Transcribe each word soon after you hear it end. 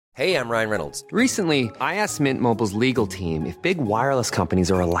Hey, I'm Ryan Reynolds. Recently, I asked Mint Mobile's legal team if big wireless companies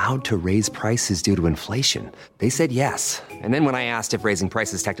are allowed to raise prices due to inflation. They said yes. And then when I asked if raising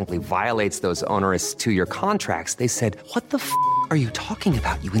prices technically violates those onerous 2-year contracts, they said, "What the f*** are you talking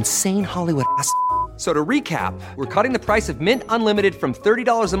about, you insane Hollywood ass?" So to recap, we're cutting the price of Mint Unlimited from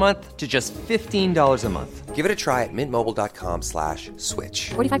 $30 a month to just $15 a month. Give it a try at mintmobile.com/switch.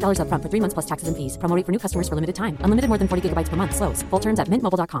 $45 up front for 3 months plus taxes and fees. Promo rate for new customers for limited time. Unlimited more than 40 gigabytes per month. Slows full terms at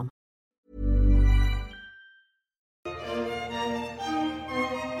mintmobile.com.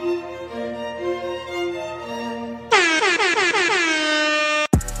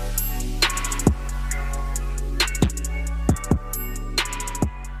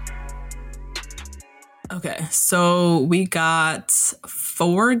 Okay, so we got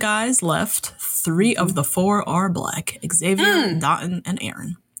 4 guys left. 3 of the 4 are black. Xavier, Dotun, and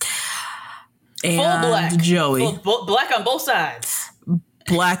Aaron. And full black. Joey. Full black on both sides.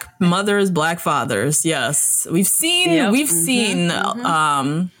 Black mothers, black fathers. Yes. We've seen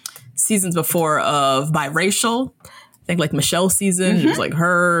seasons before of biracial. I think like Michelle's season. It was like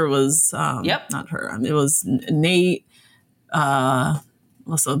her was not her. I mean, it was Nate.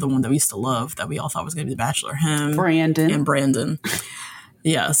 Also the one that we used to love that we all thought was going to be the Bachelor, him, Brandon.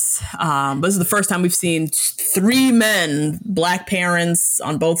 Yes. But this is the first time we've seen 3 men, black parents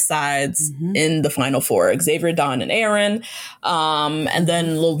on both sides in the final 4, Xavier, Don, and Aaron. And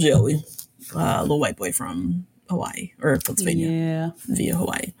then little Joey, little white boy from Hawaii or Pennsylvania via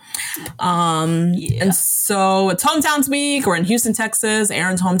Hawaii. And so it's hometowns week. We're in Houston, Texas.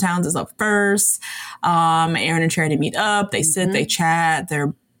 Aaron's hometowns is up first. Aaron and Charity meet up. They sit, they chat.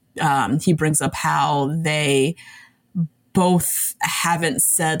 He brings up how they both haven't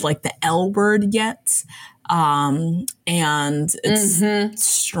said like the L word yet. And it's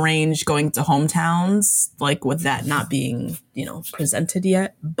strange going to hometowns, like with that not being, presented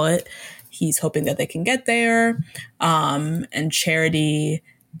yet, but he's hoping that they can get there. And Charity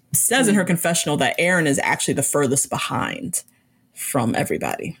says in her confessional that Aaron is actually the furthest behind from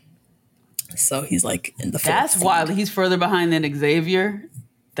everybody. So he's like in the That's wild. He's further behind than Xavier.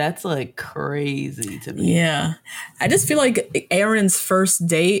 That's like crazy to me. Yeah. I just feel like Aaron's first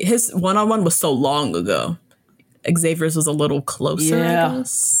date, his one-on-one was so long ago. Xavier's was a little closer, I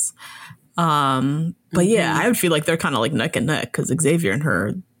guess. But yeah, I would feel like they're kind of like neck and neck because Xavier and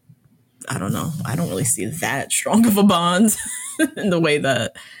her, I don't know. I don't really see that strong of a bond in the way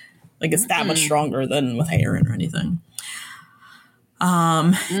that like it's that much stronger than with Aaron or anything.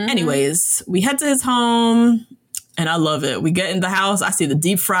 Anyways, we head to his home. And I love it. We get in the house. I see the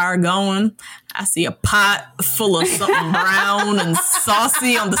deep fryer going. I see a pot full of something brown and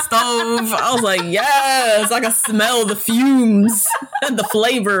saucy on the stove. I was like, yes, I can smell the fumes and the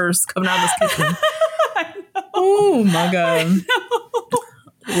flavors coming out of this kitchen. Oh, my God.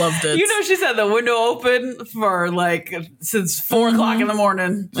 Loved it. She's had the window open for like since 4 o'clock in the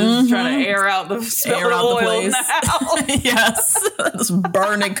morning. Just trying to air out the oil in the house. Yes. This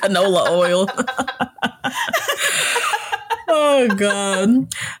burning canola oil. Oh,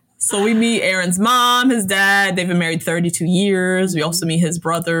 God. So we meet Aaron's mom, his dad. They've been married 32 years. We also meet his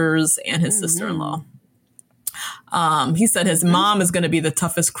brothers and his sister-in-law. He said his mom is going to be the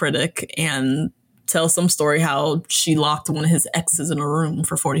toughest critic and tell some story how she locked one of his exes in a room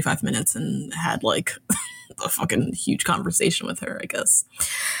for 45 minutes and had like a fucking huge conversation with her, I guess.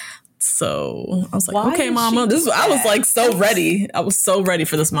 So I was like, okay, mama, I was like so ready. I was so ready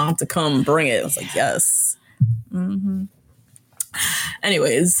for this mom to come bring it. I was like, yes.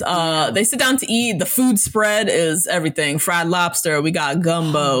 Anyways, they sit down to eat. The food spread is everything. Fried lobster. We got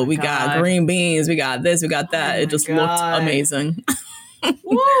gumbo. We got green beans. We got this. We got that. It just looked amazing.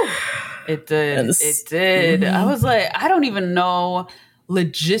 Woo. It did. It did. I was like, I don't even know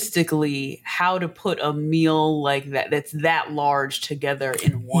logistically how to put a meal like that's that large together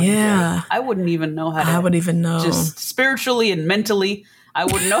in one day. I wouldn't even know how to. I would even know. Just spiritually and mentally, I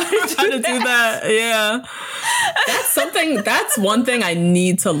wouldn't know how to do that. Yeah. That's one thing I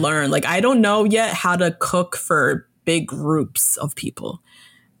need to learn. Like, I don't know yet how to cook for big groups of people.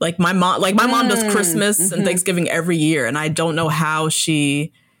 Like my mom does Christmas and Thanksgiving every year. And I don't know how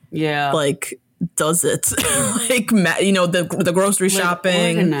she like does it. Like, the grocery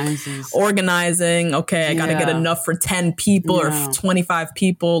shopping, organizing. Okay. I got to get enough for 10 people or 25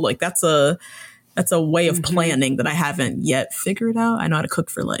 people. Like that's a way of planning that I haven't yet figured out. I know how to cook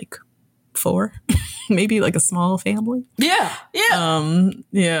for like 4, maybe like a small family. Yeah.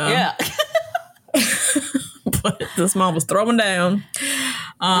 But this mom was throwing down.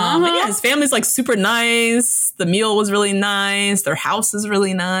 But yeah, his family's like super nice. The meal was really nice. Their house is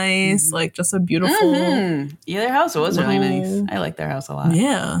really nice. Like, just a beautiful... Yeah, their house was really nice. I like their house a lot.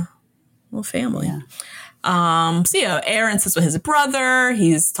 Yeah. Little family. Yeah. So yeah, Aaron sits with his brother.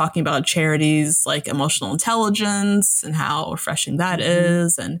 He's talking about Charity's like emotional intelligence and how refreshing that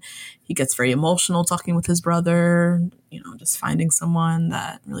is. And he gets very emotional talking with his brother, you know, just finding someone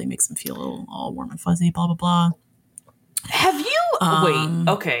that really makes him feel all warm and fuzzy, blah, blah, blah. Have you, wait,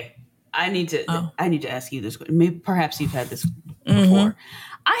 okay. I need to ask you this. Maybe perhaps you've had this before.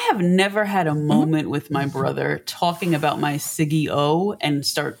 I have never had a moment with my brother talking about my Siggy O and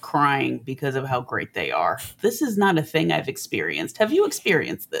start crying because of how great they are. This is not a thing I've experienced. Have you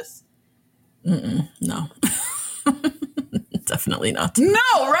experienced this? No. Definitely not. No,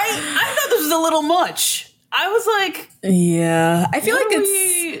 right? I thought this was a little much. I was like, yeah, I feel like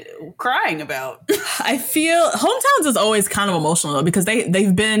it's crying about. I feel Hometowns is always kind of emotional though, because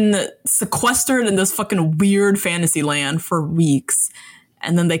they've been sequestered in this fucking weird fantasy land for weeks.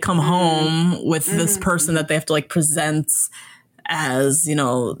 And then they come home with this person that they have to like present as, you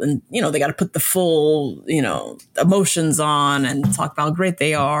know, and, you know, they got to put the full, you know, emotions on and talk about how great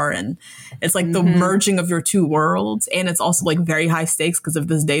they are. And it's like the merging of your two worlds. And it's also like very high stakes because if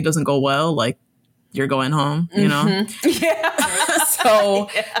this day doesn't go well, like you're going home, you know? Yeah. So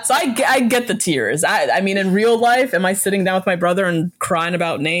I get the tears. I mean, in real life, am I sitting down with my brother and crying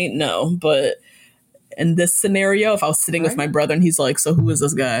about Nate? No, but in this scenario, if I was sitting with my brother and he's like, so who is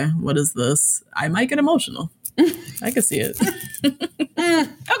this guy? What is this? I might get emotional. I can see it.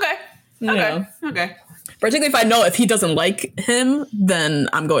 Okay. Particularly if I know if he doesn't like him, then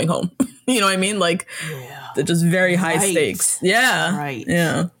I'm going home. You know what I mean? Like, they're just very high stakes. Yeah. Right.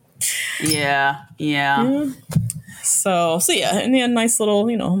 Yeah. Yeah. So yeah, and he had a nice little,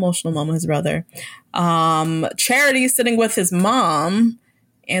 you know, emotional moment with his brother. Charity sitting with his mom.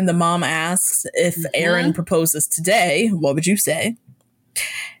 And the mom asks, if Aaron proposes today, what would you say?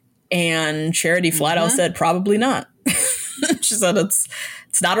 And Charity flat out said, probably not. She said, it's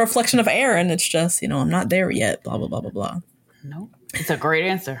not a reflection of Aaron. It's just, you know, I'm not there yet, blah, blah, blah, blah, blah. No, it's a great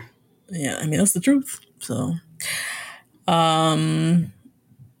answer. Yeah, I mean, that's the truth. So,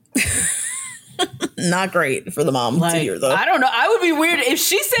 not great for the mom to hear, though. I don't know. I would be weird if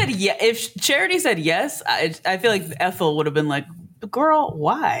she said if Charity said yes, I feel like Ethel would have been like, girl,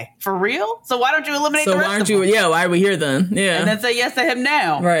 why? For real? So why don't you eliminate the rest of them? Yeah, why are we here then? Yeah. And then say yes to him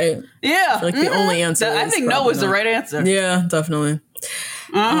now. Right. Yeah. Like the only answer I think no is the right answer. Yeah, definitely.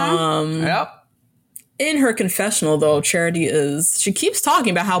 Yep. In her confessional, though, she keeps talking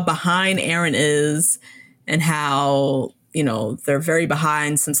about how behind Aaron is and how, you know, they're very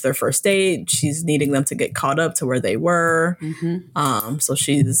behind since their first date. She's needing them to get caught up to where they were. So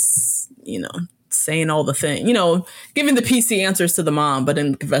she's, you know, saying all the things, you know, giving the PC answers to the mom, but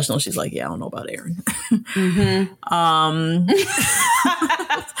in the confessional, she's like, yeah, I don't know about Aaron.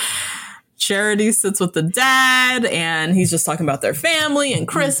 Charity sits with the dad and he's just talking about their family and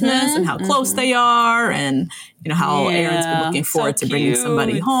Christmas and how close they are and, you know, how Aaron's been looking forward to bringing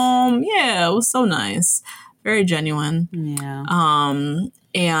somebody home. Yeah, it was so nice. Very genuine. Yeah.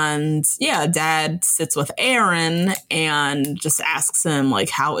 And yeah, dad sits with Aaron and just asks him, like,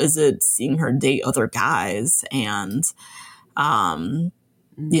 how is it seeing her date other guys? And,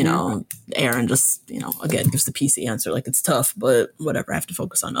 you know, Aaron just, you know, again, gives the PC answer, like, it's tough, but whatever, I have to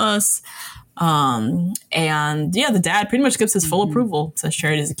focus on us. And yeah, the dad pretty much gives his full approval, says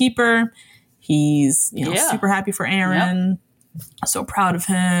Charity's a keeper. He's, you know, super happy for Aaron. So proud of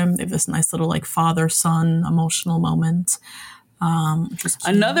him. They have this nice little, like, father-son emotional moment.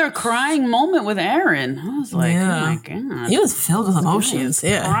 Another crying moment with Aaron. I was like, oh my God. He was filled with emotions.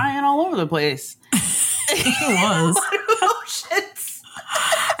 Yeah. Crying all over the place. He was. Emotions.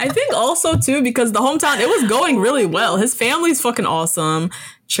 I think also, too, because the hometown, it was going really well. His family's fucking awesome.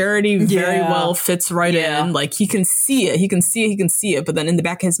 Charity very well fits right in. Like, he can see it. He can see it. But then in the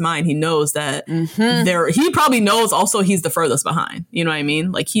back of his mind, he knows that he probably knows also he's the furthest behind. You know what I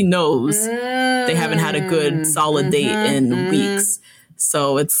mean? Like, he knows they haven't had a good solid date in weeks.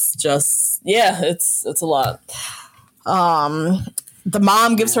 So it's just, it's a lot. The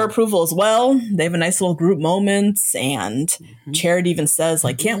mom gives her approval as well. They have a nice little group moment, and Charity even says,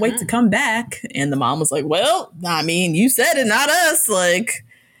 like, can't wait to come back. And the mom was like, well, I mean, you said it, not us. Like,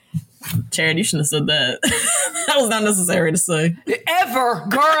 Charity, you shouldn't have said that. That was not necessary to say. Ever,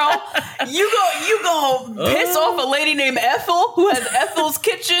 girl. You go piss off a lady named Ethel who has Ethel's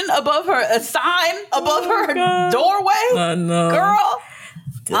kitchen above her, a sign above her doorway? I know. Girl.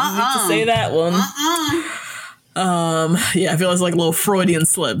 Didn't need to say that one. Yeah, I feel it's like a little Freudian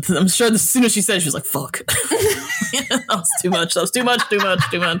slip. I'm sure as soon as she said it, she was like, fuck. That was too much. Too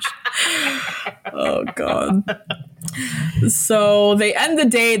much. Oh, God. So they end the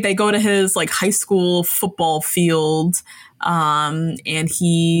day. They go to his like high school football field. And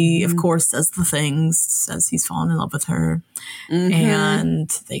he, of course, says the things, says he's fallen in love with her. And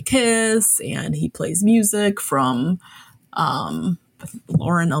they kiss, and he plays music from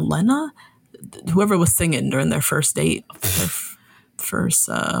Lauren Elena, whoever was singing during their first date, their first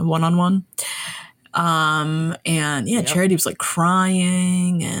one-on-one. And yeah, Charity was like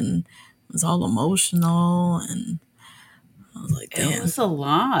crying and was all emotional, and I was like, damn. It was a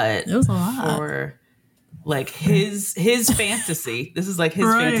lot for like his fantasy. This is like his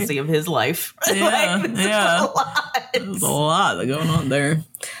fantasy of his life. Yeah, like, There's a lot going on there.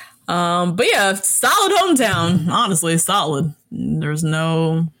 But yeah, solid hometown. Honestly, solid. There's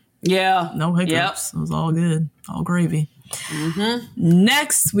no hiccups. Yep. It was all good, all gravy.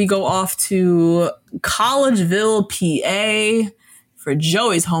 Next, we go off to Collegeville, PA, for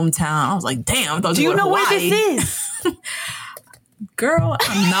Joey's hometown. I was like, damn, I thought do you know where this is? Girl,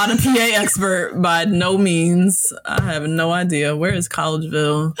 I'm not a PA expert by no means. I have no idea. Where is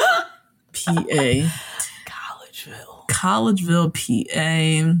Collegeville, PA? Collegeville,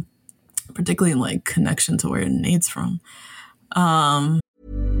 PA. Particularly in like connection to where Nate's from.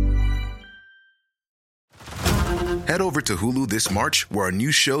 Head over to Hulu this March, where our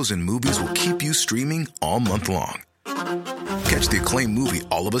new shows and movies will keep you streaming all month long. Catch the acclaimed movie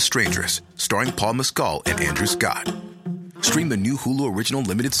All of Us Strangers, starring Paul Mescal and Andrew Scott. Stream the new Hulu original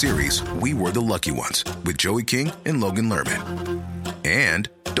limited series We Were the Lucky Ones with Joey King and Logan Lerman. And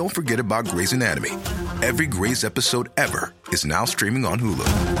don't forget about Grey's Anatomy. Every Grey's episode ever is now streaming on Hulu.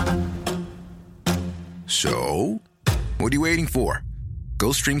 So, what are you waiting for?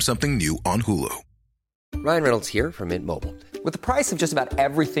 Go stream something new on Hulu. Ryan Reynolds here from Mint Mobile. With the price of just about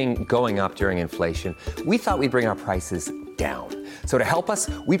everything going up during inflation, we thought we'd bring our prices down. So to help us,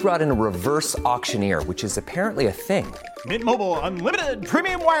 we brought in a reverse auctioneer, which is apparently a thing. Mint Mobile Unlimited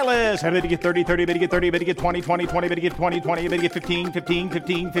Premium Wireless. How to get 30, 30, bit to get 30, bit to get 20, 20, 20, bit to get 20, 20, bit to get 15, 15,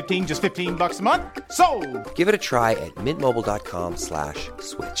 15, 15, just $15 a month? Sold! Give it a try at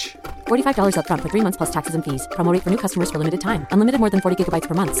mintmobile.com/switch. $45 up front for 3 months plus taxes and fees. Promo rate for new customers for limited time. Unlimited more than 40 gigabytes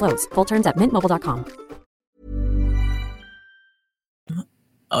per month. Slows full terms at mintmobile.com.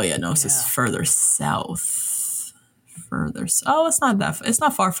 Oh yeah, no, it's just further south. It's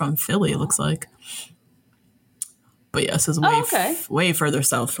not far from Philly, it looks like. But yes, it's way further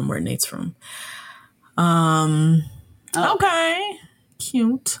south from where Nate's from. Okay.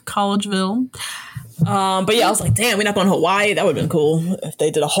 Cute. Collegeville. But yeah, I was like, damn, we're not going to Hawaii. That would have been cool if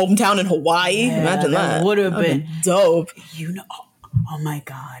they did a hometown in Hawaii. Yeah, imagine that. Would have been dope. You know, oh my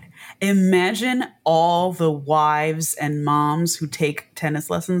God. Imagine all the wives and moms who take tennis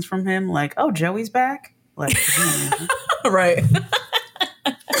lessons from him. Like, oh, Joey's back? Like, right.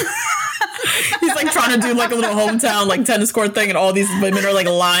 He's like trying to do like a little hometown like tennis court thing, and all these women are like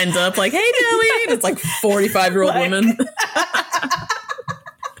lined up like, hey, Joey. And it's like 45-year-old women.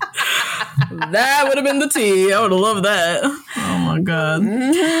 That would have been the tea. I would have loved that. Oh my God.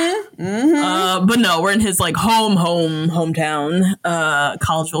 But no, we're in his like hometown,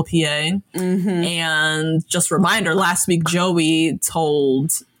 Collegeville, PA. And just a reminder, last week Joey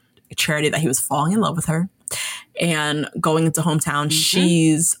told Charity that he was falling in love with her. And going into hometown,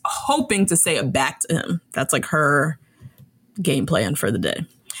 she's hoping to say it back to him. That's like her game plan for the day.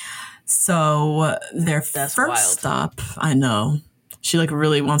 So their first stop, I know. She like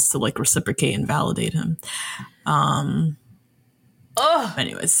really wants to like reciprocate and validate him.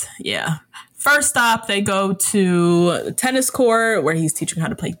 Anyways, yeah. First stop, they go to the tennis court where he's teaching how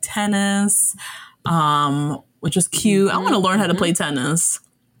to play tennis, which is cute. I want to learn how to play tennis.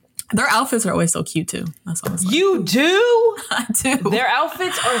 Their outfits are always so cute too. That's always like. You do? I do. Their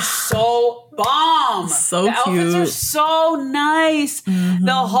outfits are so bomb. So the cute. Outfits are so nice.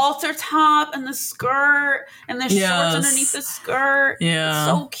 The halter top and the skirt and the shorts underneath the skirt. Yeah. It's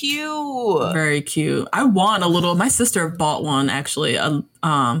so cute. Very cute. I want a little. My sister bought one actually.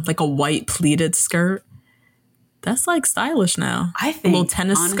 Like a white pleated skirt. That's like stylish now. I think a little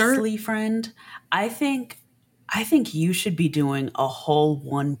tennis honestly, skirt. Friend, I think you should be doing a whole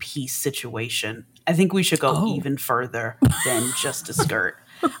one-piece situation. I think we should go even further than just a skirt.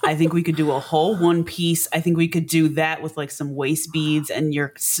 I think we could do a whole one piece. I think we could do that with like some waist beads and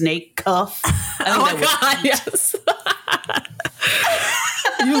your snake cuff. Yes.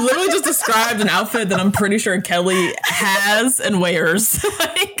 You literally just described an outfit that I'm pretty sure Kelly has and wears.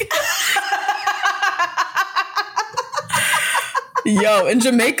 Like, yo, in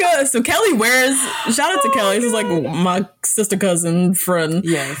Jamaica, so Kelly wears, shout out to Kelly, this is like my sister cousin friend.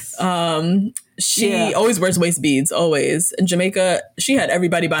 Yes. She always wears waist beads, always. In Jamaica, she had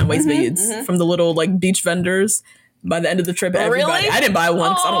everybody buying waist beads from the little like beach vendors. By the end of the trip, everybody. I didn't buy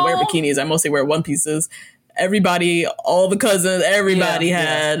one because I don't wear bikinis. I mostly wear one pieces. Everybody, all the cousins, everybody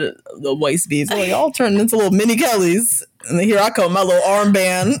had the waist beads. Well, y'all turned into little mini Kellys. And then here I come, my little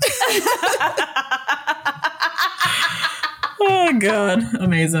armband. Oh, God.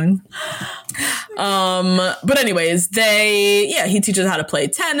 Amazing. But anyways, he teaches how to play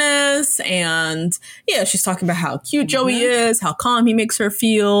tennis. And she's talking about how cute Joey is, how calm he makes her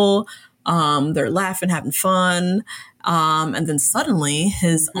feel. They're laughing, having fun. And then suddenly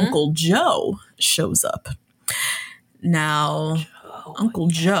his Uncle Joe shows up. Now, Uncle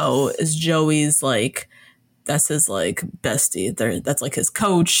Joe is Joey's that's his bestie. That's like his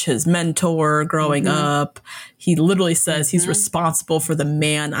coach, his mentor growing up. He literally says he's responsible for the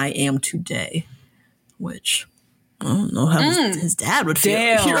man I am today, which I don't know how his dad would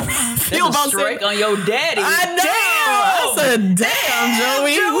feel. Feel about strike on your daddy. I know. I said, damn,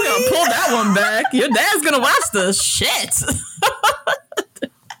 Joey. We're going to pull that one back. Your dad's going to watch this shit.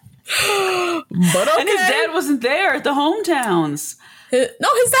 But okay. And his dad wasn't there at the hometowns. His dad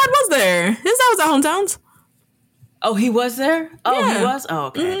was there. His dad was at hometowns. Oh, he was there? Oh, he was? Oh,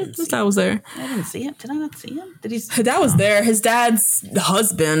 okay. His dad was there. I didn't see him. Did I not see him? His dad was there. His dad's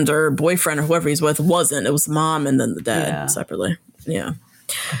husband or boyfriend or whoever he's with wasn't. It was mom and then the dad separately. Yeah.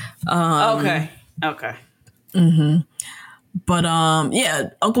 Okay. But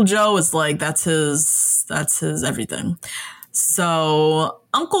Uncle Joe is that's his everything. So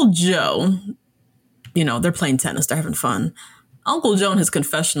Uncle Joe, they're playing tennis, they're having fun. Uncle Joe in his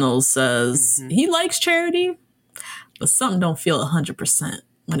confessionals says he likes Charity, but something don't feel 100%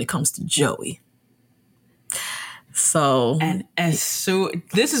 when it comes to Joey. So, and this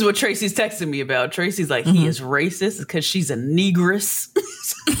is what Tracy's texting me about. Tracy's like, he is racist because she's a negress.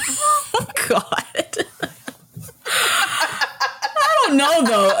 Oh, God. I don't know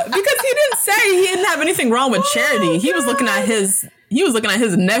though, because he didn't say he didn't have anything wrong with Charity. He was looking at his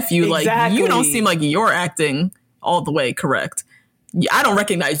nephew like, you don't seem like you're acting all the way correct. I don't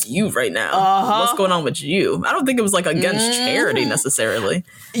recognize you right now. What's going on with you? I don't think it was against Charity necessarily.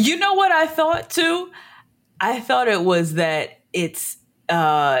 You know what I thought too? I thought it was that it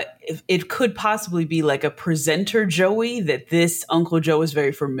could possibly be like a presenter Joey that this Uncle Joe is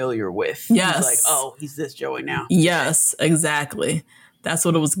very familiar with. Yes. He's like, oh, he's this Joey now. Yes, exactly. That's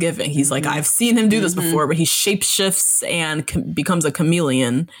what it was giving. He's like, I've seen him do this before, but he shapeshifts and becomes a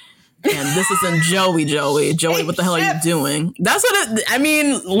chameleon. And this isn't Joey, what the hell are you doing? That's what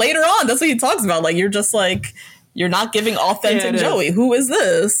later on, that's what he talks about. You're just you're not giving authentic Joey. Who is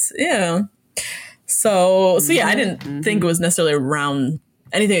this? Yeah. So I didn't think it was necessarily around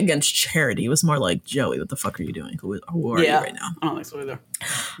anything against Charity. It was more like, Joey, what the fuck are you doing? Who are you right now? I don't think so either.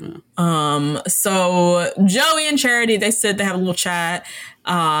 Yeah. So Joey and Charity, they have a little chat.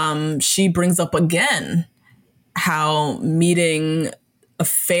 She brings up again how meeting a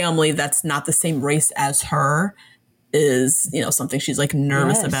family that's not the same race as her is, something she's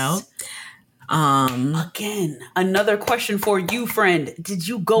nervous about. Again, another question for you, friend. Did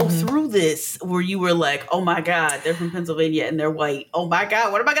you go through this where you were like, oh my God, they're from Pennsylvania and they're white. Oh my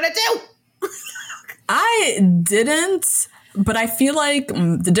God, what am I going to do? I didn't, but I feel like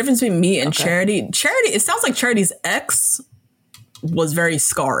the difference between me and Charity, it sounds like Charity's ex was very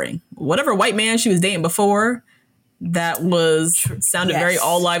scarring. Whatever white man she was dating before, that sounded very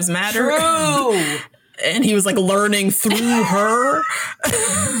all lives matter. True. And he was learning through her.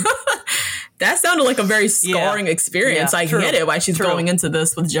 That sounded like a very scarring experience. I get it why she's going into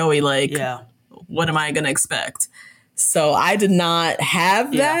this with Joey. What am I going to expect? So I did not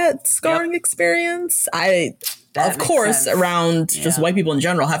have that scarring experience. Of course, around just white people in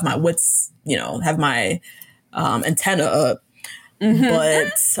general, have my wits, have my antenna up.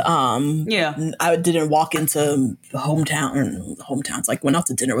 But I didn't walk into hometowns. Went out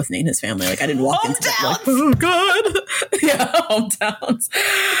to dinner with Nate and his family. I didn't walk into it oh God, hometowns.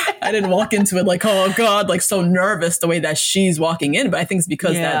 I didn't walk into it oh God, so nervous the way that she's walking in. But I think it's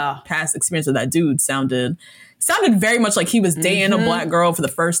because that past experience of that dude sounded very much like he was dating a black girl for the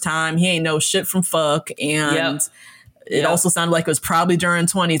first time. He ain't know shit from fuck, and. It also sounded like it was probably during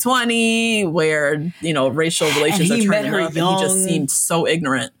 2020 where, racial relations are turning up and he just seemed so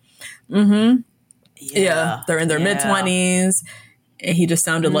ignorant. Yeah. They're in their mid-20s and he just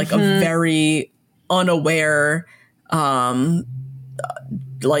sounded like a very unaware, white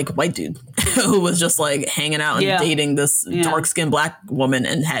dude who was just hanging out and dating this dark-skinned black woman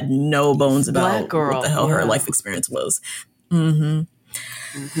and had no bones about what the hell her life experience was.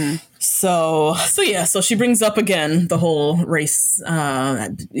 So she brings up again the whole race,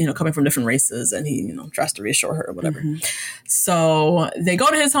 coming from different races, and he, tries to reassure her or whatever. So they go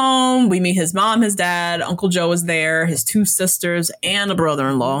to his home. We meet his mom, his dad, Uncle Joe is there, his 2 sisters, and a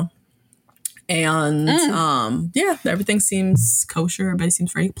brother-in-law. And everything seems kosher. Everybody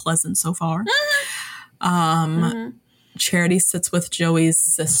seems very pleasant so far. Charity sits with Joey's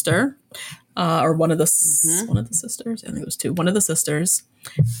sister, or one of the sisters. I think it was 2. One of the sisters.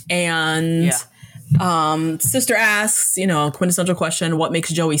 And sister asks, quintessential question, what makes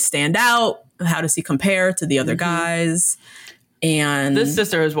Joey stand out? How does he compare to the other guys? And this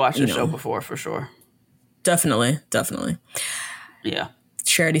sister has watched the show before, for sure. Definitely. Yeah.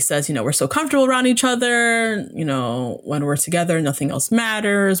 Charity says, we're so comfortable around each other. When we're together, nothing else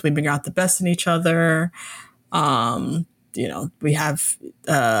matters. We bring out the best in each other. We have,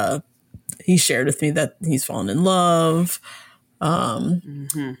 he shared with me that he's fallen in love.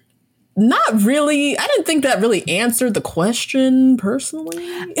 Not really. I didn't think that really answered the question personally.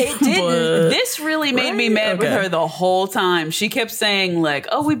 It didn't. This really made me mad with her the whole time. She kept saying like,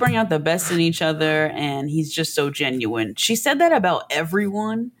 oh, we bring out the best in each other and he's just so genuine. She said that about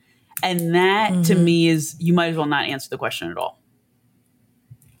everyone. And that to me is, you might as well not answer the question at all.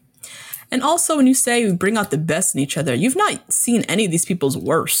 And also when you say we bring out the best in each other, you've not seen any of these people's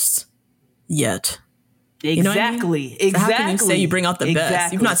worst yet. Exactly. So how can you say you bring out the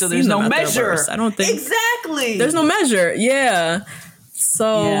best? You've not seen them at their worst. I don't think. Exactly. There's no measure. Yeah.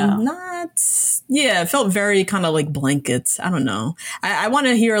 So it felt very kind of like blankets. I don't know. I want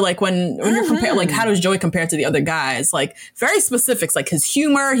to hear like when you're comparing, like how does Joey compare to the other guys? Like very specifics, like his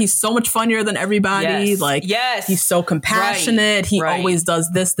humor. He's so much funnier than everybody. He's so compassionate. He always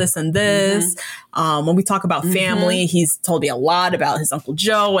does this, and this. When we talk about family, he's told me a lot about his Uncle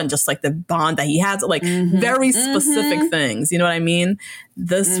Joe and just like the bond that he has, like very specific things. You know what I mean?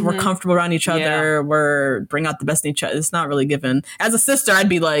 We're comfortable around each other. We're bring out the best in each other. It's not really given. As a sister, I'd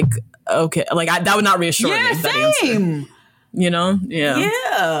be like, okay, like that would not reassure me. Yeah, that same. Answer.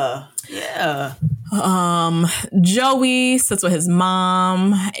 Yeah. Joey sits with his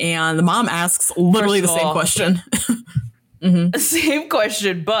mom, and the mom asks literally the same question. Same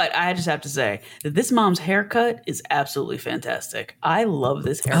question, but I just have to say that this mom's haircut is absolutely fantastic. I love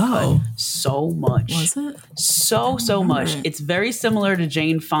this haircut so much. Was it? So much. It's very similar to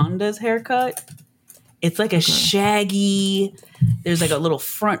Jane Fonda's haircut. It's like a shaggy, there's like a little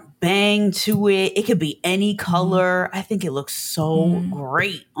front bang to it. It could be any color. I think it looks so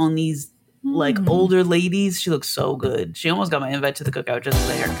great on these like older ladies. She looks so good. She almost got my invite to the cookout just for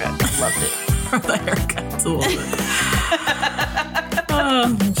the haircut. I loved it. For the haircut.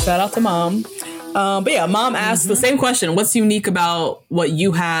 Shout out to mom. But yeah, mom asked the same question. What's unique about what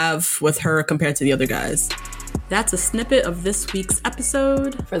you have with her compared to the other guys? That's a snippet of this week's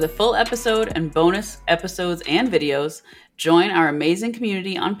episode. For the full episode and bonus episodes and videos, join our amazing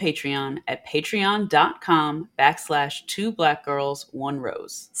community on Patreon at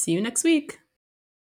patreon.com/2blackgirls1rose. See you next week.